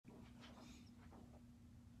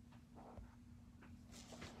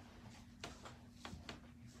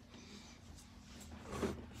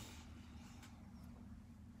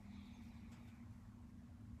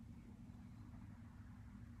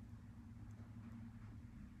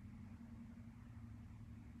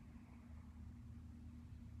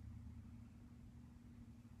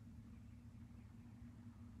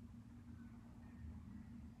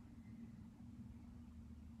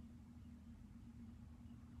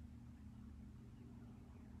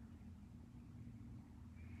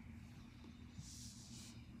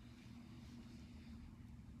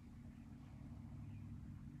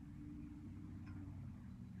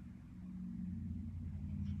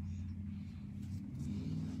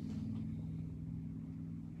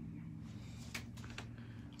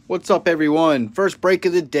What's up, everyone? First break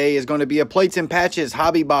of the day is going to be a plates and patches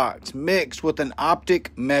hobby box mixed with an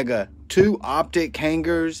Optic Mega, 2 Optic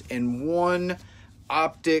hangers, and 1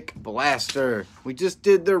 Optic blaster. We just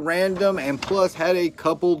did the random and plus had a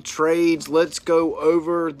couple trades. Let's go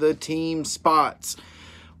over the team spots.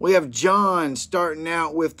 We have John starting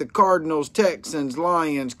out with the Cardinals, Texans,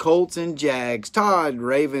 Lions, Colts, and Jags. Todd,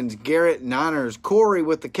 Ravens, Garrett, Niners. Corey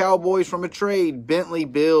with the Cowboys from a trade. Bentley,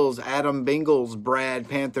 Bills. Adam, Bengals. Brad,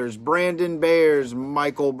 Panthers. Brandon, Bears.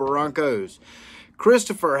 Michael, Broncos.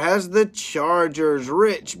 Christopher has the Chargers.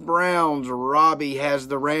 Rich, Browns. Robbie has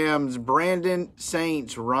the Rams. Brandon,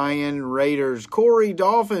 Saints. Ryan, Raiders. Corey,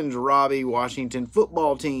 Dolphins. Robbie, Washington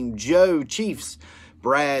football team. Joe, Chiefs.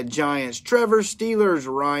 Brad, Giants. Trevor,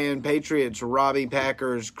 Steelers. Ryan, Patriots. Robbie,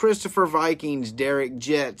 Packers. Christopher, Vikings. Derek,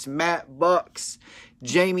 Jets. Matt, Bucks.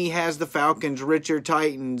 Jamie has the Falcons. Richard,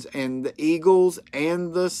 Titans. And the Eagles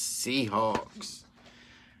and the Seahawks.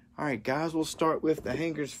 All right, guys, we'll start with the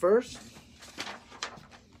hangers first.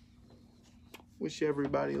 Wish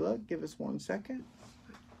everybody luck. Give us 1 second.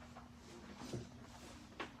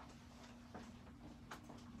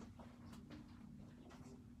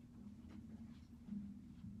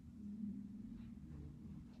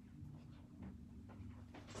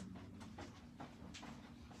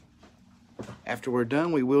 After we're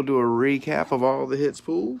done, we will do a recap of all the hits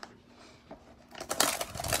pulled.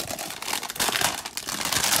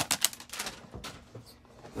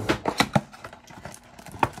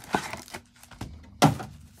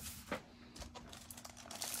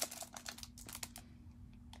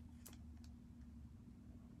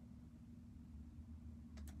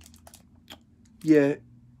 Yeah,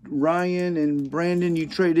 Ryan and Brandon, you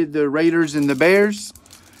traded the Raiders and the Bears.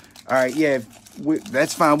 All right, yeah,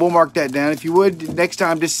 that's fine. We'll mark that down. If you would, next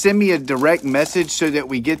time, just send me a direct message so that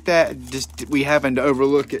we get that. Just we happen to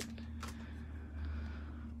overlook it.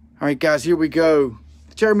 All right, guys, here we go.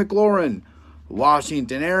 Terry McLaurin,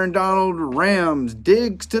 Washington. Aaron Donald, Rams.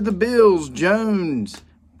 Diggs to the Bills. Jones,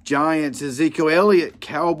 Giants. Ezekiel Elliott,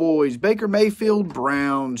 Cowboys. Baker Mayfield,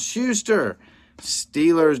 Browns. Schuster,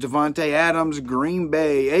 Steelers. Devontae Adams, Green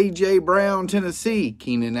Bay. A.J. Brown, Tennessee.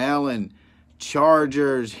 Keenan Allen,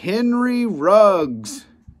 Chargers. Henry Ruggs,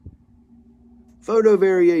 photo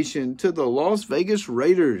variation to the Las Vegas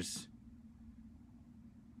Raiders.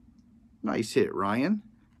 Nice hit, Ryan.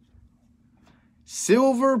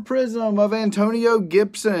 Silver Prism of Antonio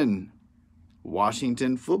Gibson,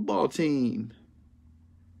 Washington football team.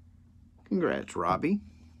 Congrats, Robbie.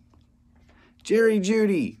 Jerry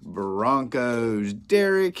Jeudy, Broncos.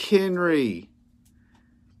 Derrick Henry,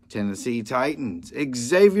 Tennessee Titans.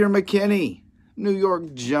 Xavier McKinney, New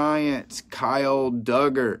York Giants. Kyle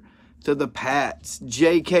Duggar to the Pats.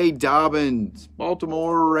 J.K. Dobbins,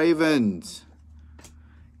 Baltimore Ravens.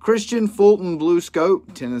 Christian Fulton, Blue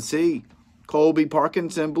Scope, Tennessee. Colby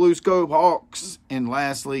Parkinson, Blue Scope, Hawks. And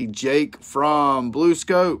lastly, Jake Fromm, Blue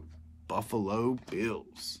Scope, Buffalo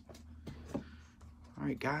Bills. All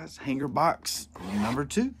right, guys, hanger box number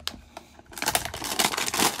 2.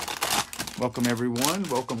 Welcome, everyone.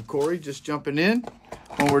 Welcome, Corey, just jumping in.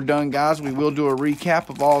 When we're done, guys, we will do a recap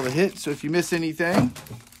of all the hits. So if you miss anything,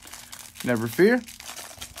 never fear.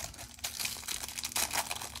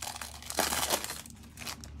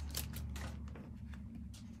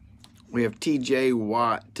 We have T.J.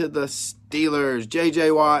 Watt to the Steelers.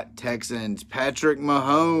 J.J. Watt, Texans. Patrick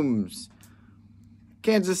Mahomes,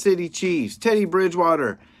 Kansas City Chiefs. Teddy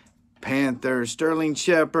Bridgewater, Panthers. Sterling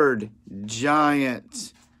Shepard,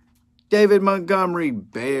 Giants. David Montgomery,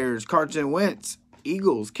 Bears. Carson Wentz,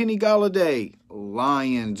 Eagles. Kenny Golladay,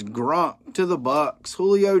 Lions. Gronk to the Bucks.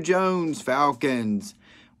 Julio Jones, Falcons.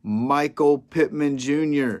 Michael Pittman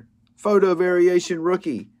Jr., photo variation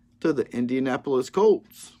rookie to the Indianapolis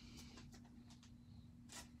Colts.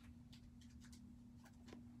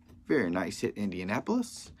 Very nice hit,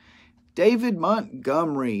 Indianapolis. David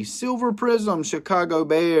Montgomery, Silver Prism, Chicago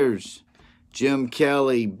Bears. Jim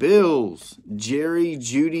Kelly, Bills. Jerry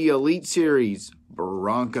Jeudy, Elite Series,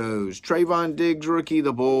 Broncos. Trayvon Diggs, rookie,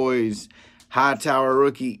 the Boys. Hightower,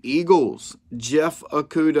 rookie, Eagles. Jeff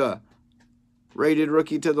Okudah, rated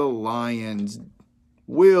rookie to the Lions.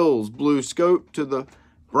 Wills, Blue Scope to the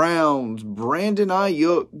Browns. Brandon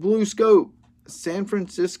Ayuk, Blue Scope, San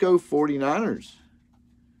Francisco 49ers.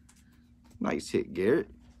 Nice hit, Garrett.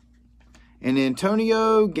 And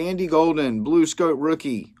Antonio Gandy Golden, Blue Scope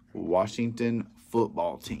rookie, Washington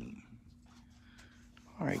football team.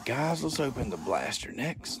 All right, guys, let's open the blaster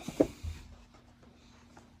next.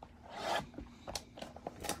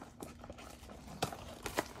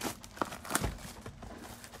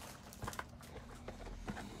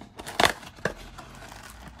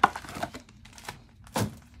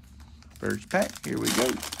 First pack, here we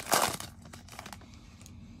go.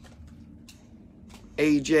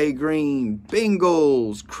 AJ Green,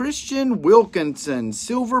 Bengals. Christian Wilkinson,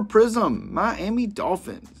 Silver Prism, Miami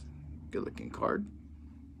Dolphins. Good looking card.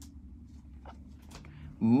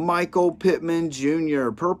 Michael Pittman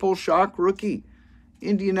Jr., Purple Shock Rookie,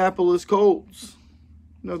 Indianapolis Colts.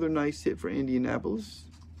 Another nice hit for Indianapolis.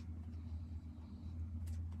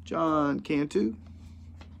 John Cantu.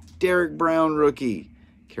 Derek Brown Rookie,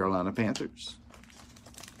 Carolina Panthers.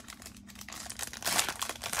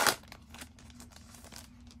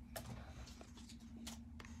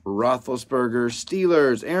 Roethlisberger,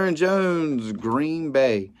 Steelers. Aaron Jones, Green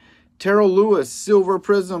Bay. Terrell Lewis, Silver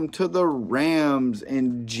Prism to the Rams.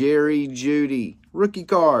 And Jerry Jeudy, rookie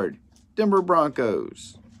card, Denver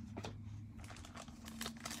Broncos.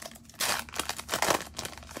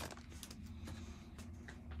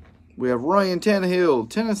 We have Ryan Tannehill,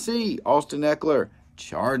 Tennessee. Austin Eckler,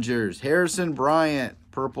 Chargers. Harrison Bryant,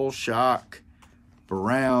 Purple Shock,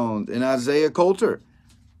 Browns. And Isaiah Coulter,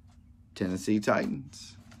 Tennessee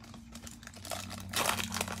Titans.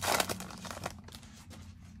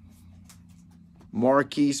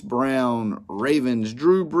 Marquise Brown, Ravens.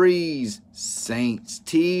 Drew Brees, Saints.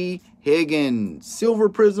 T. Higgins, Silver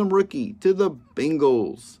Prism Rookie to the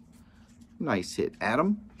Bengals. Nice hit,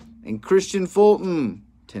 Adam. And Christian Fulton,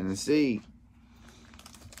 Tennessee.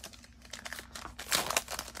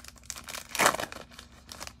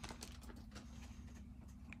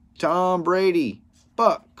 Tom Brady,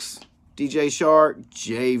 Bucks. DJ Shark,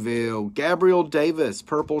 Jayville. Gabriel Davis,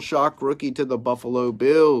 Purple Shock Rookie to the Buffalo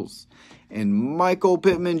Bills. And Michael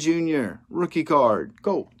Pittman Jr., rookie card,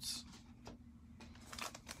 Colts.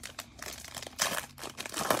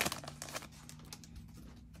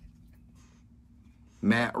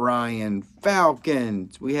 Matt Ryan,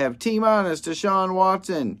 Falcons. We have T-minus Deshaun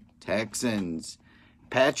Watson, Texans.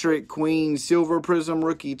 Patrick Queen, Silver Prism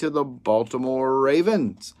Rookie to the Baltimore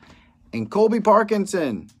Ravens. And Colby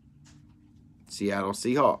Parkinson, Seattle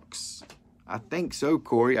Seahawks. I think so,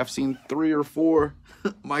 Corey. I've seen 3 or 4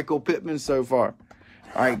 Michael Pittman so far.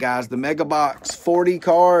 All right, guys, the Mega Box, 40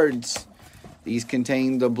 cards. These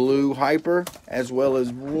contain the Blue Hyper as well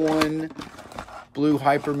as 1 Blue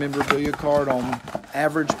Hyper memorabilia card on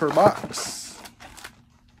average per box.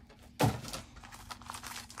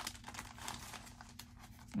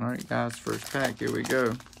 All right, guys, first pack. Here we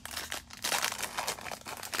go.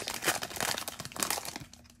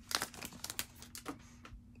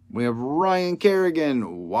 We have Ryan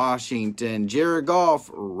Kerrigan, Washington. Jared Goff,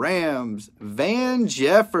 Rams. Van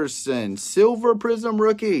Jefferson, Silver Prism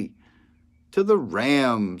Rookie to the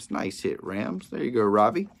Rams. Nice hit, Rams. There you go,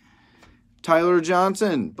 Robbie. Tyler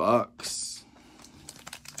Johnson, Bucks.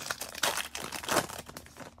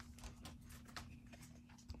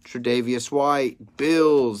 Tre'Davious White,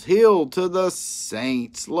 Bills. Hill to the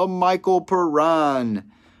Saints. LaMichael Perine,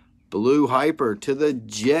 Blue Hyper to the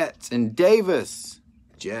Jets. And Davis,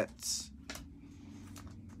 Jets.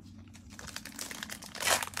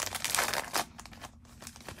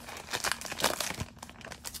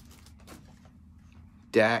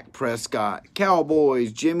 Dak Prescott,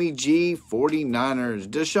 Cowboys. Jimmy G, 49ers.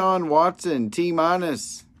 Deshaun Watson,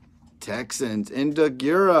 T-minus, Texans. And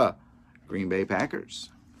Dagura, Green Bay Packers.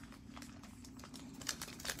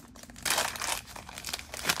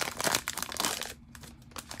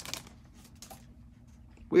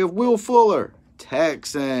 We have Will Fuller,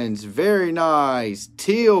 Texans. Very nice.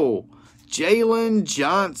 Teal, Jalen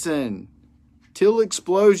Johnson. Teal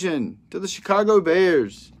Explosion to the Chicago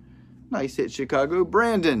Bears. Nice hit, Chicago.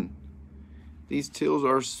 Brandon. These Teals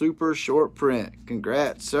are super short print.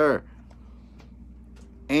 Congrats, sir.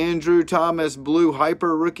 Andrew Thomas, Blue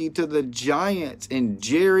Hyper Rookie to the Giants. And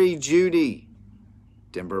Jerry Jeudy,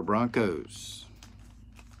 Denver Broncos.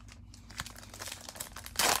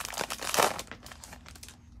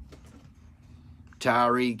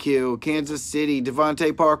 Tyreek Hill, Kansas City.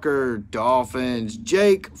 Devontae Parker, Dolphins.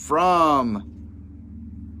 Jake Fromm,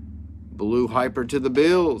 Blue Hyper to the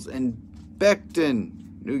Bills. And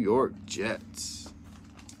Becton, New York Jets.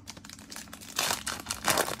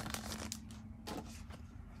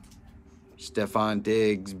 Stephon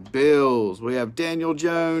Diggs, Bills. We have Daniel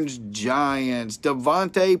Jones, Giants.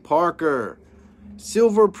 Devontae Parker,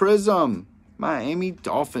 Silver Prism, Miami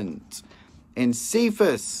Dolphins. And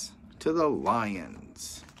Cephas to the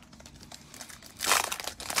Lions.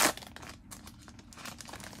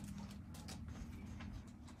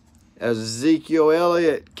 Ezekiel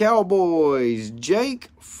Elliott, Cowboys. Jake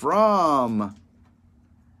Fromm,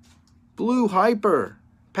 Blue Hyper,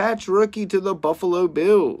 patch rookie to the Buffalo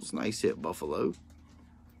Bills. Nice hit, Buffalo.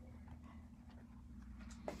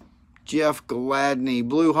 Jeff Gladney,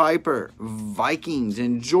 Blue Hyper, Vikings,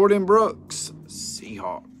 and Jordan Brooks,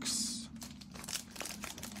 Seahawks.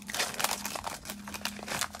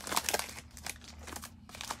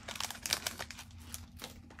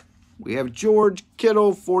 We have George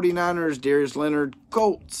Kittle, 49ers, Darius Leonard,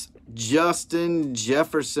 Colts, Justin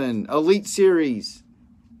Jefferson, Elite Series,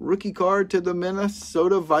 rookie card to the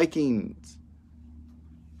Minnesota Vikings.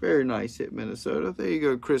 Very nice hit, Minnesota. There you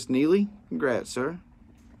go, Chris Neely. Congrats, sir.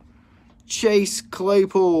 Chase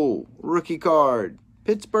Claypool, rookie card,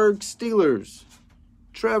 Pittsburgh Steelers.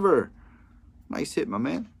 Trevor, nice hit, my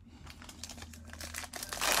man.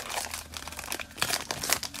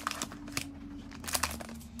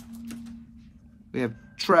 We have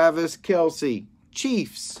Travis Kelce,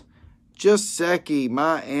 Chiefs. Jaceki,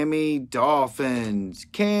 Miami Dolphins.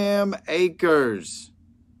 Cam Akers,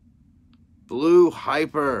 Blue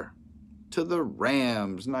Hyper to the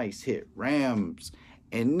Rams. Nice hit, Rams.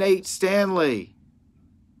 And Nate Stanley,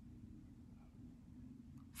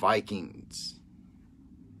 Vikings.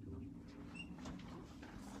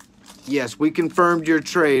 Yes, we confirmed your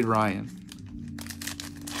trade, Ryan.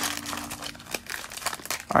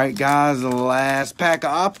 All right, guys, the last pack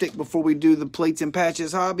of Optic before we do the plates and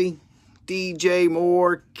patches hobby. DJ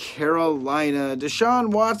Moore, Carolina. Deshaun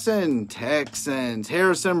Watson, Texans.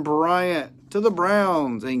 Harrison Bryant to the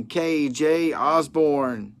Browns. And KJ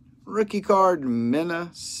Osborne, rookie card,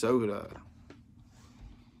 Minnesota.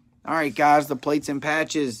 All right, guys, the plates and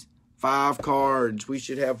patches. 5 cards. We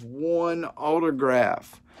should have 1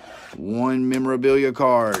 autograph, 1 memorabilia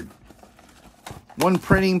card, 1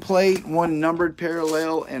 printing plate, 1 numbered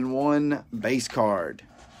parallel, and 1 base card.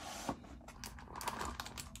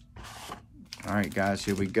 All right, guys,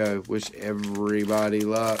 here we go. Wish everybody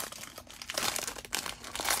luck.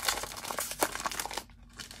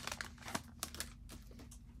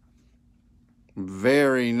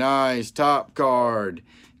 Very nice top card.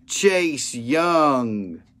 Chase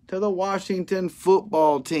Young to the Washington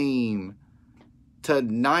football team. To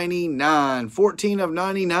 99. 14 of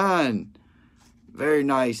 99. Very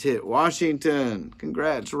nice hit, Washington.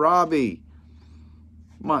 Congrats, Robbie.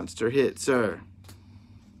 Monster hit, sir.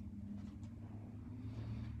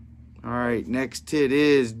 All right, next hit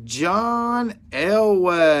is John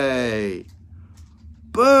Elway.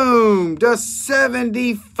 Boom, to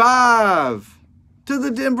 75. To the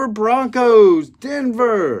Denver Broncos.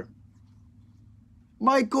 Denver.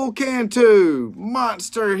 Michael Cantu.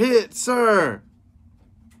 Monster hit, sir.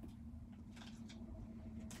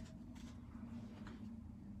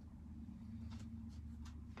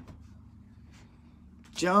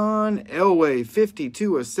 John Elway,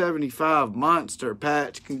 52 of 75, monster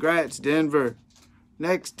patch. Congrats, Denver.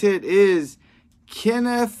 Next hit is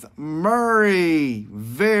Kenneth Murray.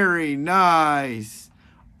 Very nice.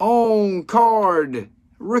 On card,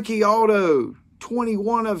 rookie auto,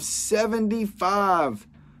 21 of 75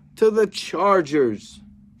 to the Chargers.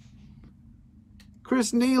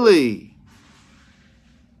 Chris Neely.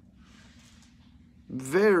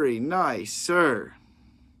 Very nice, sir.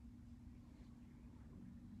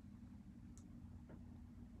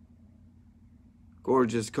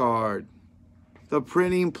 Gorgeous card. The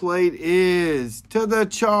printing plate is to the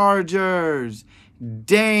Chargers.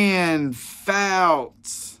 Dan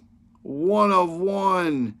Fouts. 1 of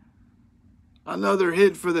 1. Another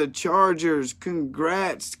hit for the Chargers.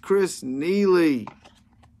 Congrats, Chris Neely.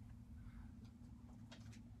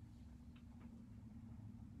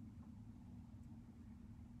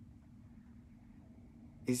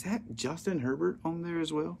 Is that Justin Herbert on there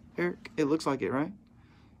as well, Eric? It looks like it, right?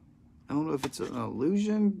 I don't know if it's an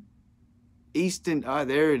illusion. Easton,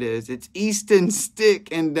 there it is. It's Easton Stick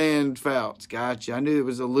and Dan Fouts. Gotcha. I knew it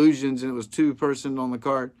was illusions and it was 2-person on the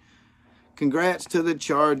card. Congrats to the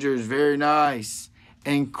Chargers. Very nice.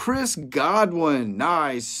 And Chris Godwin.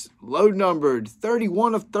 Nice. Low numbered.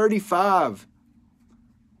 31 of 35.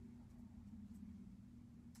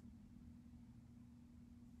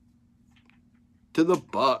 To the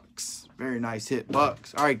Bucks. Very nice hit,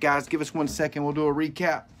 Bucks. All right, guys, give us 1 second. We'll do a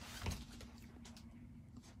recap.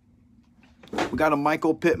 We got a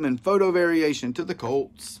Michael Pittman photo variation to the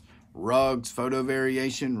Colts. Ruggs photo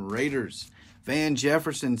variation, Raiders. Van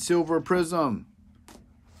Jefferson silver prism.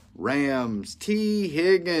 Rams. T.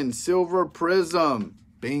 Higgins silver prism,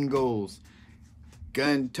 Bengals.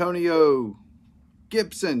 Antonio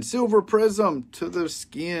Gibson silver prism to the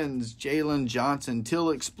Skins. Jalen Johnson Till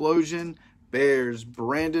Explosion, Bears.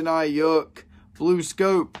 Brandon Ayuk blue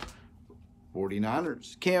scope,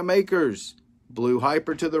 49ers. Cam Akers blue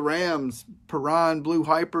hyper to the Rams. Perron blue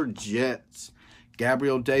hyper, Jets.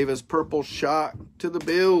 Gabriel Davis purple shock to the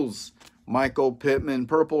Bills. Michael Pittman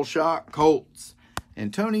purple shock, Colts.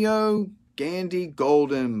 Antonio Gandy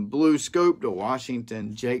Golden, blue scope to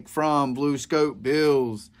Washington. Jake Fromm, blue scope,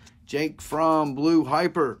 Bills. Jake Fromm, blue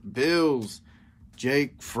hyper, Bills.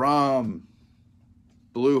 Jake Fromm,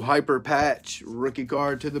 blue hyper patch, rookie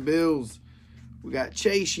card to the Bills. We got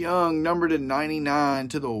Chase Young, numbered to 99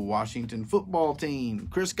 to the Washington football team.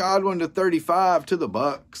 Chris Godwin to 35 to the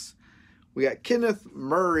Bucks. We got Kenneth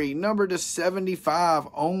Murray, numbered to 75,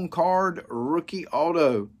 on card rookie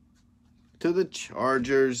auto to the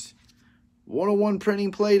Chargers. 101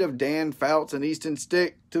 printing plate of Dan Fouts and Easton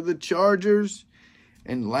Stick to the Chargers.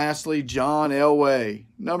 And lastly, John Elway,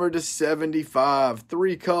 numbered to 75,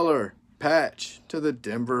 3-color patch to the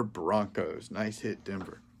Denver Broncos. Nice hit,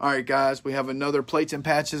 Denver. All right, guys, we have another plates and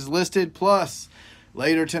patches listed. Plus,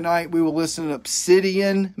 later tonight, we will list an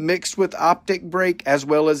Obsidian mixed with Optic break, as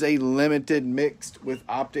well as a limited mixed with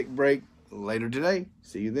Optic break later today.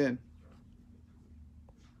 See you then.